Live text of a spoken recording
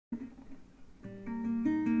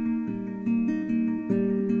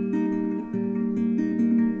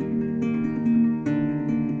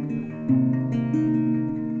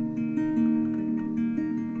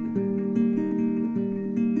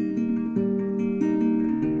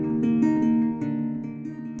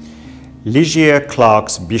Lygia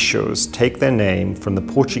Clark's Bichos take their name from the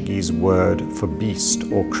Portuguese word for beast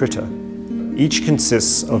or critter. Each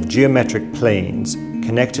consists of geometric planes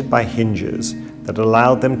connected by hinges that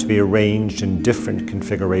allow them to be arranged in different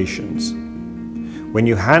configurations. When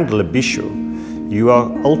you handle a bicho, you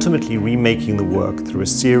are ultimately remaking the work through a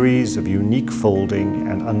series of unique folding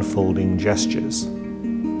and unfolding gestures.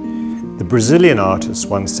 The Brazilian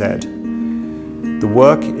artist once said, "The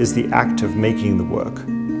work is the act of making the work.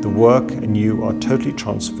 The work and you are totally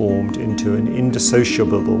transformed into an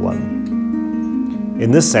indissociable one." In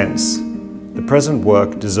this sense, the present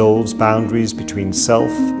work dissolves boundaries between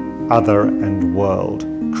self, other, and world,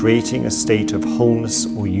 creating a state of wholeness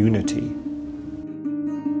or unity.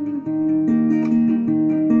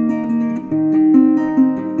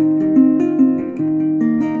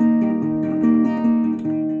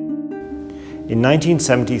 In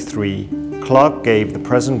 1973, Clark gave the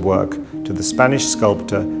present work to the Spanish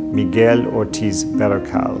sculptor Miguel Ortiz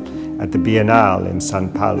Berrocal at the Biennale in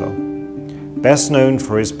São Paulo. Best known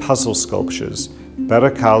for his puzzle sculptures,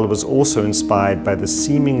 Berrocal was also inspired by the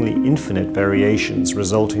seemingly infinite variations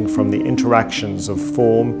resulting from the interactions of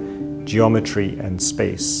form, geometry, and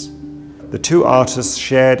space. The two artists'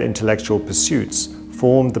 shared intellectual pursuits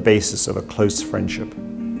formed the basis of a close friendship.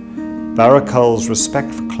 Berrocal's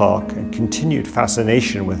respect for Clark and continued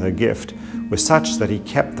fascination with her gift were such that he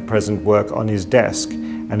kept the present work on his desk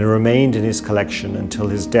and it remained in his collection until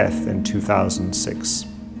his death in 2006.